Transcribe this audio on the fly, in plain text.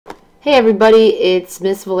Hey everybody, it's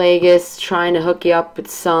Miss Villegas trying to hook you up with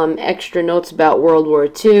some extra notes about World War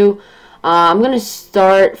II. I'm going to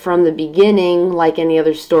start from the beginning. Like any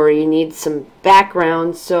other story, you need some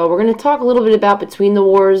background. So we're going to talk a little bit about between the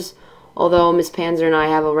wars, although Miss Panzer and I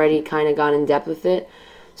have already kind of gone in depth with it.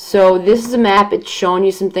 So this is a map. It's showing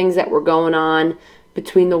you some things that were going on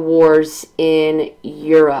between the wars in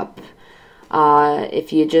Europe.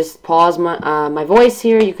 If you just pause my voice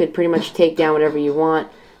here, you could pretty much take down whatever you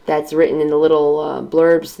want. That's written in the little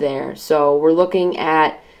blurbs there. So we're looking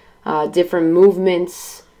at different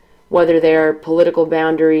movements, whether they're political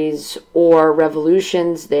boundaries or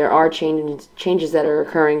revolutions. There are changes that are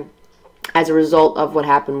occurring as a result of what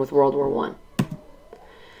happened with World War I.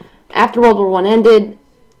 After World War I ended,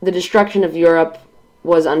 the destruction of Europe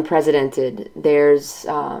was unprecedented. There's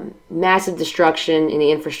massive destruction in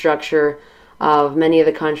the infrastructure of many of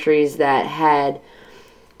the countries that had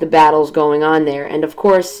the battles going on there. And of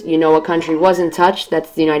course, you know what country wasn't touched? That's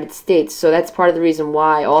the United States. So that's part of the reason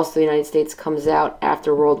why also the United States comes out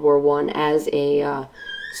after World War I as a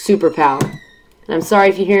superpower. And I'm sorry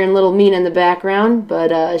if you're hearing little Mina in the background,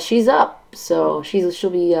 but she's up. So she'll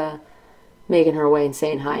be making her way and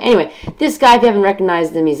saying hi. Anyway, this guy, if you haven't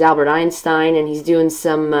recognized him, he's Albert Einstein, and he's doing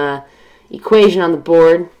some equation on the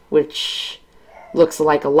board, which looks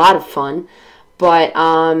like a lot of fun. But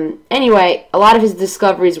anyway, a lot of his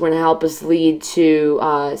discoveries were going to help us lead to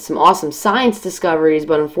some awesome science discoveries,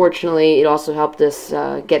 but unfortunately it also helped us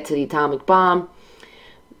get to the atomic bomb,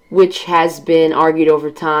 which has been argued over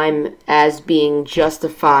time as being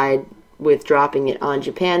justified with dropping it on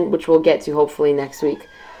Japan, which we'll get to hopefully next week.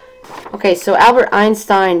 Okay, so Albert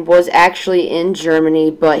Einstein was actually in Germany,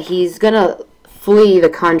 but he's going to flee the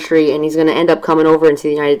country and he's going to end up coming over into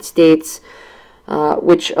the United States,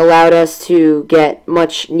 which allowed us to get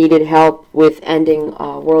much needed help with ending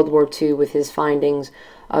World War II with his findings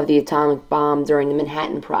of the atomic bomb during the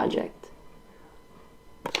Manhattan Project.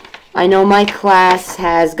 I know my class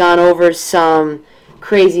has gone over some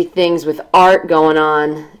crazy things with art going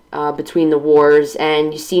on between the wars,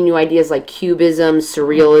 and you see new ideas like cubism,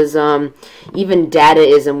 surrealism, even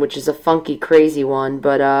dadaism, which is a funky, crazy one,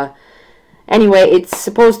 but anyway, it's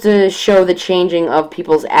supposed to show the changing of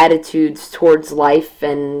people's attitudes towards life,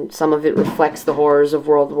 and some of it reflects the horrors of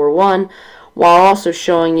World War I, while also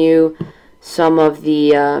showing you some of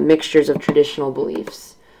the mixtures of traditional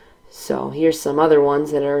beliefs. So here's some other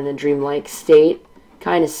ones that are in a dreamlike state,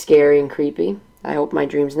 kind of scary and creepy. I hope my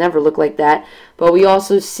dreams never look like that. But we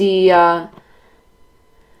also see a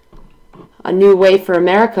new way for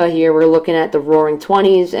America here. We're looking at the Roaring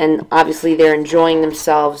Twenties, and obviously they're enjoying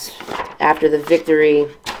themselves after the victory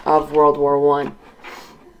of World War I.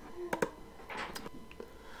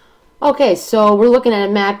 Okay, so we're looking at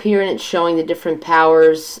a map here, and it's showing the different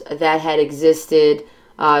powers that had existed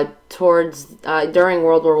during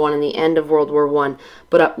World War I and the end of World War I.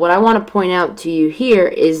 But what I want to point out to you here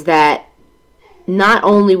is that not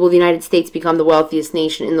only will the United States become the wealthiest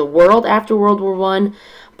nation in the world after World War I,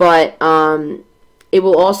 but it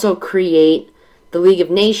will also create the League of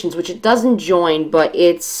Nations, which it doesn't join, but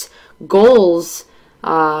its goals,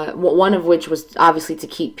 one of which was obviously to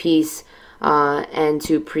keep peace and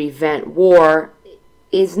to prevent war,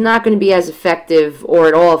 is not going to be as effective or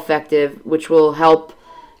at all effective, which will help,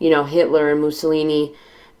 you know, Hitler and Mussolini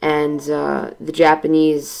and the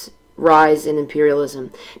Japanese rise in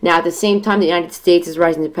imperialism. Now, at the same time the United States is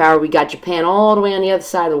rising to power, we got Japan all the way on the other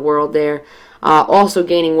side of the world there, also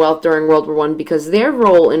gaining wealth during World War I, because their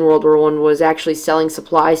role in World War I was actually selling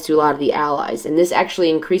supplies to a lot of the Allies, and this actually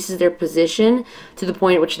increases their position to the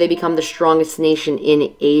point at which they become the strongest nation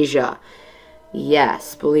in Asia.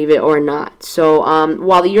 Yes, believe it or not. So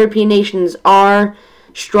while the European nations are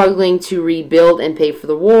struggling to rebuild and pay for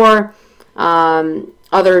the war,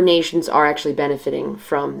 other nations are actually benefiting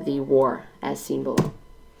from the war, as seen below.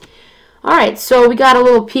 Alright, so we got a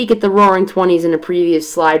little peek at the Roaring Twenties in a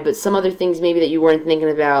previous slide, but some other things maybe that you weren't thinking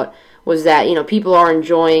about was that, you know, people are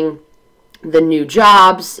enjoying the new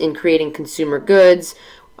jobs in creating consumer goods.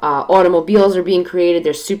 Automobiles are being created.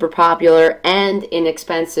 They're super popular and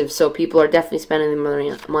inexpensive, so people are definitely spending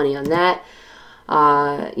money on that.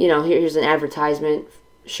 You know, here's an advertisement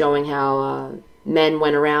showing how men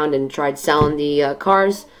went around and tried selling the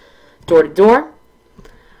cars door to door.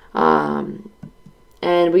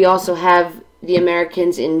 And we also have the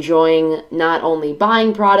Americans enjoying not only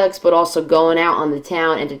buying products, but also going out on the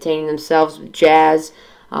town, entertaining themselves with jazz,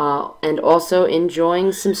 and also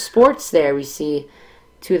enjoying some sports there. We see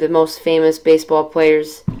two of the most famous baseball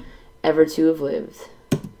players ever to have lived.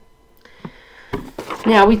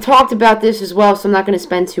 Now, we talked about this as well, so I'm not going to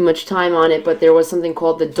spend too much time on it, but there was something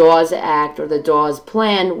called the Dawes Act, or the Dawes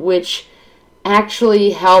Plan, which actually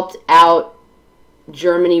helped out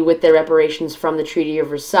Germany with their reparations from the Treaty of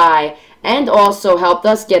Versailles, and also helped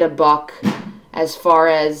us get a buck as far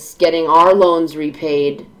as getting our loans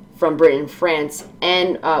repaid from Britain and France,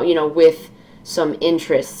 and, with some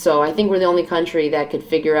interest. So I think we're the only country that could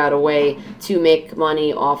figure out a way to make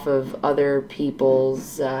money off of other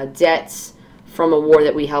people's debts from a war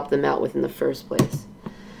that we helped them out with in the first place.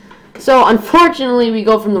 So unfortunately, we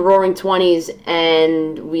go from the Roaring 20s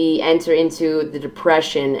and we enter into the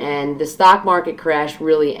Depression, and the stock market crash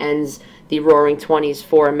really ends the Roaring 20s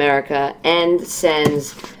for America and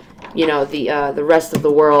sends, the rest of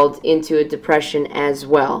the world into a depression as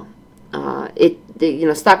well.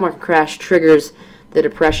 The stock market crash triggers the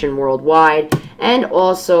depression worldwide, and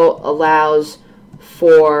also allows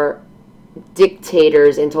for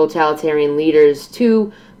dictators and totalitarian leaders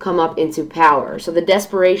to come up into power. So the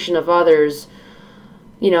desperation of others,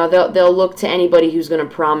 they'll look to anybody who's going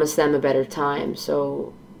to promise them a better time.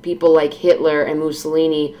 So people like Hitler and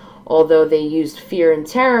Mussolini, although they used fear and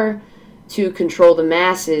terror to control the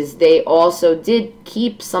masses, they also did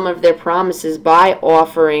keep some of their promises by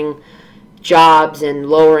offering jobs and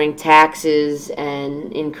lowering taxes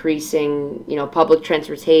and increasing, public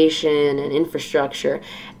transportation and infrastructure.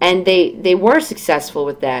 And they were successful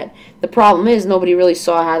with that. The problem is nobody really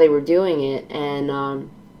saw how they were doing it. And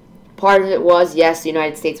part of it was, yes, the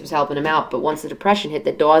United States was helping them out, but once the Depression hit,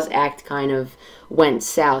 the Dawes Act kind of went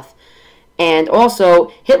south. And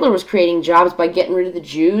also, Hitler was creating jobs by getting rid of the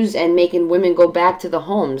Jews and making women go back to the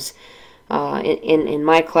homes. In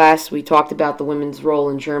my class, we talked about the women's role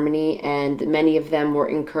in Germany, and many of them were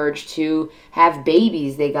encouraged to have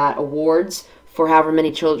babies. They got awards for however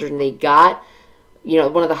many children they got.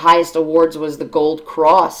 One of the highest awards was the Gold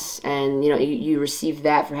Cross, and you received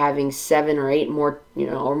that for having 7 or 8 more,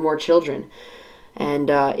 or more children. And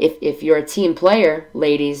if you're a team player,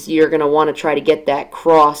 ladies, you're going to want to try to get that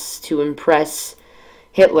cross to impress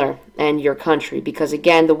Hitler and your country, because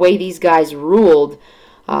again, the way these guys ruled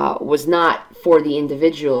was not for the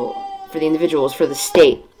individuals, for the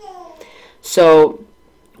state. So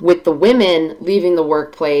with the women leaving the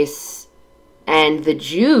workplace and the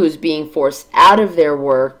Jews being forced out of their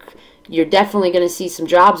work, you're definitely going to see some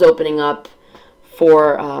jobs opening up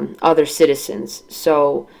for other citizens.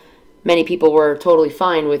 So many people were totally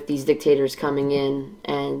fine with these dictators coming in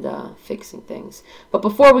and fixing things. But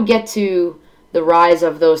before we get to the rise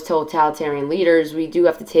of those totalitarian leaders, we do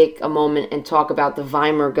have to take a moment and talk about the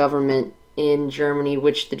Weimar government in Germany,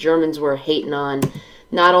 which the Germans were hating on,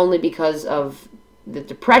 not only because of the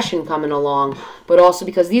Depression coming along, but also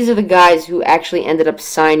because these are the guys who actually ended up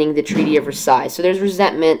signing the Treaty of Versailles. So there's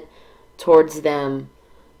resentment towards them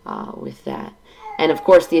with that. And of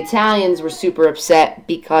course, the Italians were super upset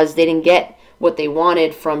because they didn't get what they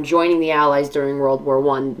wanted from joining the Allies during World War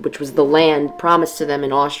I, which was the land promised to them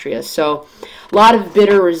in Austria. So a lot of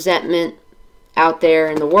bitter resentment out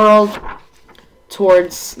there in the world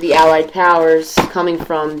towards the Allied powers coming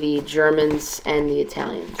from the Germans and the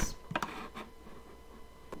Italians.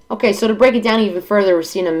 Okay, so to break it down even further, we're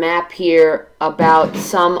seeing a map here about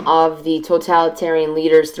some of the totalitarian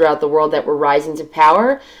leaders throughout the world that were rising to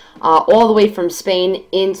power, all the way from Spain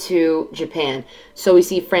into Japan. So we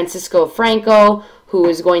see Francisco Franco, who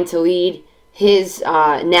is going to lead his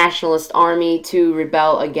nationalist army to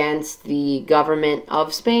rebel against the government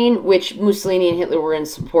of Spain, which Mussolini and Hitler were in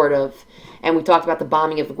support of. And we talked about the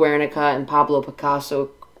bombing of Guernica and Pablo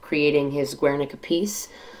Picasso creating his Guernica piece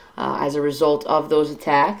as a result of those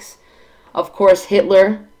attacks. Of course,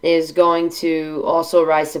 Hitler is going to also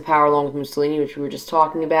rise to power along with Mussolini, which we were just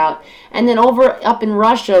talking about. And then up in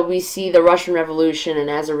Russia, we see the Russian Revolution,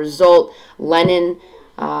 and as a result, Lenin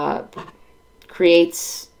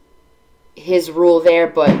creates his rule there.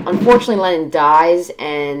 But unfortunately, Lenin dies,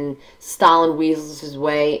 and Stalin weasels his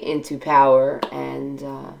way into power and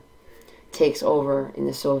takes over in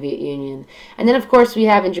the Soviet Union. And then, of course, we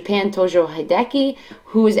have in Japan Tojo Hideki,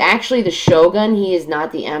 who is actually the shogun. He is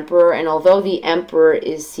not the emperor, and although the emperor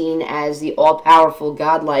is seen as the all-powerful,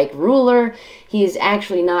 godlike ruler, he is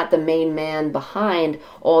actually not the main man behind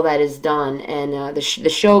all that is done. And the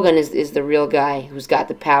shogun is the real guy who's got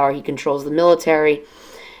the power. He controls the military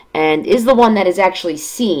and is the one that is actually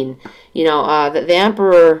seen. The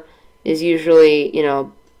emperor is usually,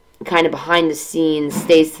 kind of behind the scenes,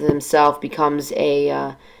 stays to himself, becomes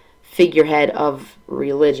a figurehead of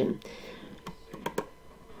religion.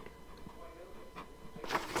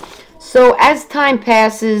 So as time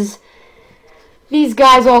passes, these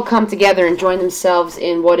guys all come together and join themselves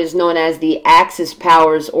in what is known as the Axis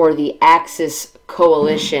powers, or the Axis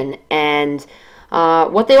coalition, and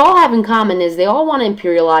what they all have in common is they all want to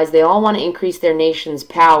imperialize, they all want to increase their nation's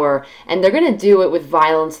power, and they're going to do it with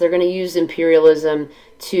violence. They're going to use imperialism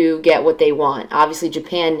to get what they want. Obviously,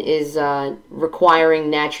 Japan is requiring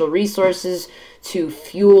natural resources to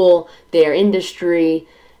fuel their industry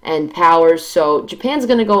and powers. So Japan's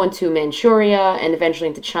going to go into Manchuria and eventually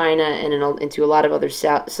into China and into a lot of other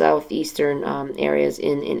southeastern areas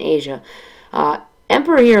in Asia.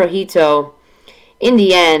 Emperor Hirohito, in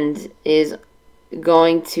the end, is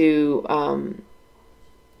going to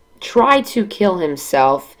try to kill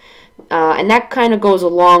himself, and that kind of goes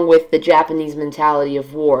along with the Japanese mentality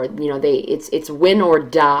of war. You know, it's win or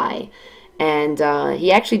die. And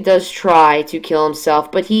he actually does try to kill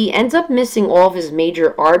himself, but he ends up missing all of his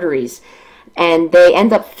major arteries. And they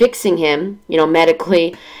end up fixing him, you know,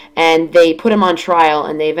 medically, and they put him on trial,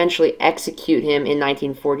 and they eventually execute him in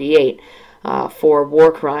 1948 for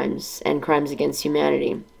war crimes and crimes against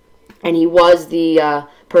humanity. And he was the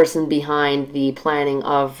person behind the planning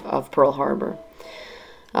of Pearl Harbor.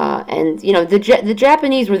 And, you know, the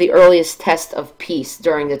Japanese were the earliest test of peace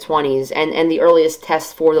during the 20s and the earliest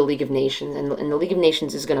test for the League of Nations. And the League of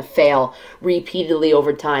Nations is going to fail repeatedly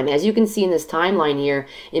over time. As you can see in this timeline here,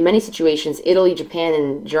 in many situations, Italy, Japan,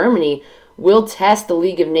 and Germany will test the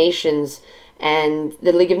League of Nations. And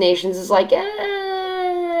the League of Nations is like,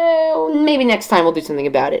 maybe next time we'll do something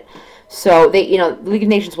about it. So, the League of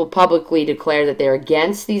Nations will publicly declare that they're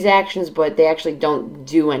against these actions, but they actually don't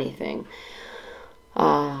do anything.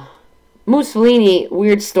 Mussolini,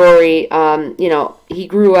 weird story. He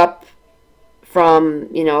grew up from,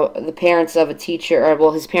 the parents of a teacher, or,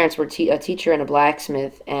 well, his parents were a teacher and a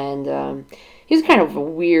blacksmith, and he was kind of a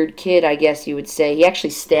weird kid, I guess you would say. He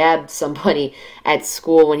actually stabbed somebody at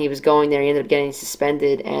school when he was going there. He ended up getting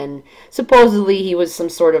suspended, and supposedly he was some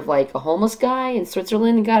sort of like a homeless guy in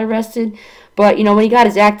Switzerland and got arrested. But, when he got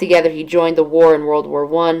his act together, he joined the war in World War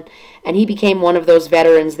I, and he became one of those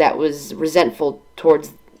veterans that was resentful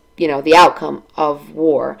towards, the outcome of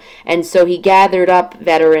war. And so he gathered up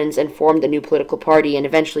veterans and formed a new political party and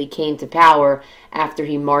eventually came to power after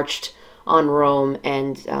he marched on Rome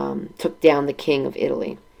and took down the king of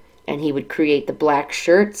Italy. And he would create the black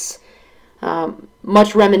shirts,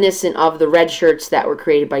 much reminiscent of the red shirts that were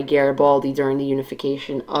created by Garibaldi during the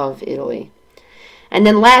unification of Italy. And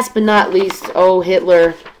then last but not least,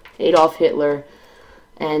 Hitler, Adolf Hitler,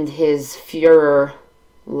 and his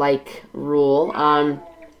Führer-like rule.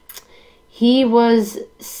 He was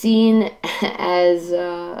seen as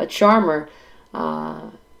a charmer,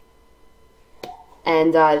 and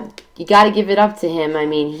you got to give it up to him. I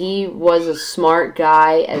mean, he was a smart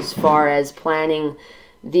guy as far as planning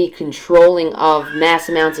the controlling of mass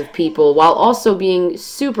amounts of people while also being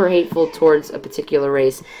super hateful towards a particular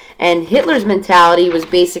race. And Hitler's mentality was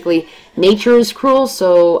basically, nature is cruel,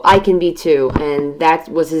 so I can be too. And that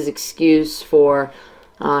was his excuse for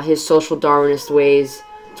his social Darwinist ways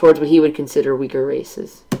towards what he would consider weaker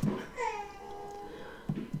races.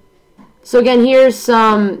 So again, here's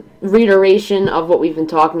some reiteration of what we've been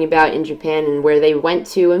talking about in Japan and where they went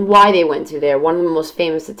to and why they went to there. One of the most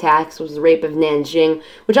famous attacks was the rape of Nanjing,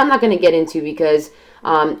 which I'm not going to get into because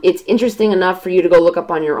it's interesting enough for you to go look up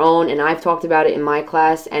on your own, and I've talked about it in my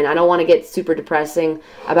class, and I don't want to get super depressing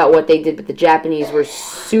about what they did, but the Japanese were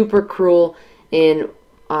super cruel in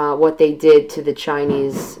what they did to the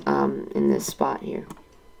Chinese in this spot here.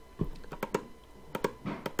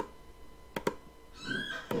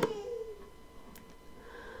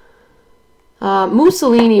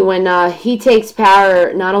 Mussolini, when he takes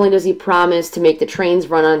power, not only does he promise to make the trains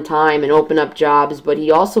run on time and open up jobs, but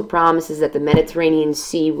he also promises that the Mediterranean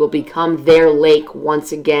Sea will become their lake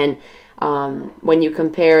once again when you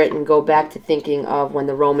compare it and go back to thinking of when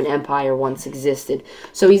the Roman Empire once existed.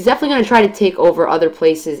 So he's definitely going to try to take over other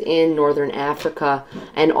places in northern Africa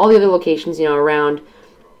and all the other locations, around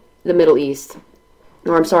the Middle East,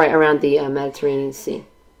 or I'm sorry, around the Mediterranean Sea.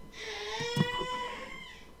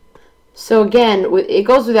 So again, it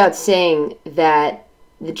goes without saying that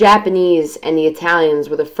the Japanese and the Italians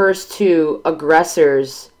were the first two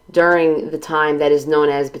aggressors during the time that is known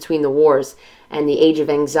as between the wars and the Age of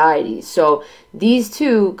Anxiety. So these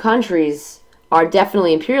two countries are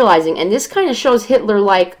definitely imperializing, and this kind of shows Hitler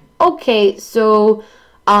like, okay, so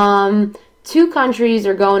two countries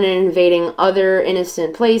are going and invading other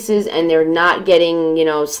innocent places, and they're not getting,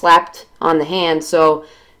 slapped on the hand, so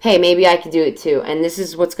hey, maybe I could do it too. And this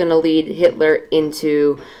is what's going to lead Hitler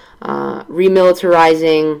into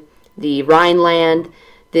remilitarizing the Rhineland.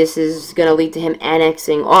 This is going to lead to him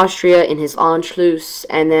annexing Austria in his Anschluss,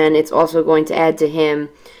 and then it's also going to add to him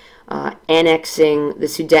annexing the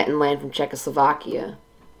Sudetenland from Czechoslovakia.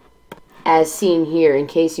 as seen here, in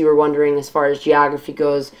case you were wondering as far as geography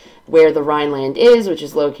goes, where the Rhineland is, which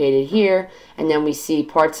is located here, and then we see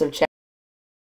parts of Czech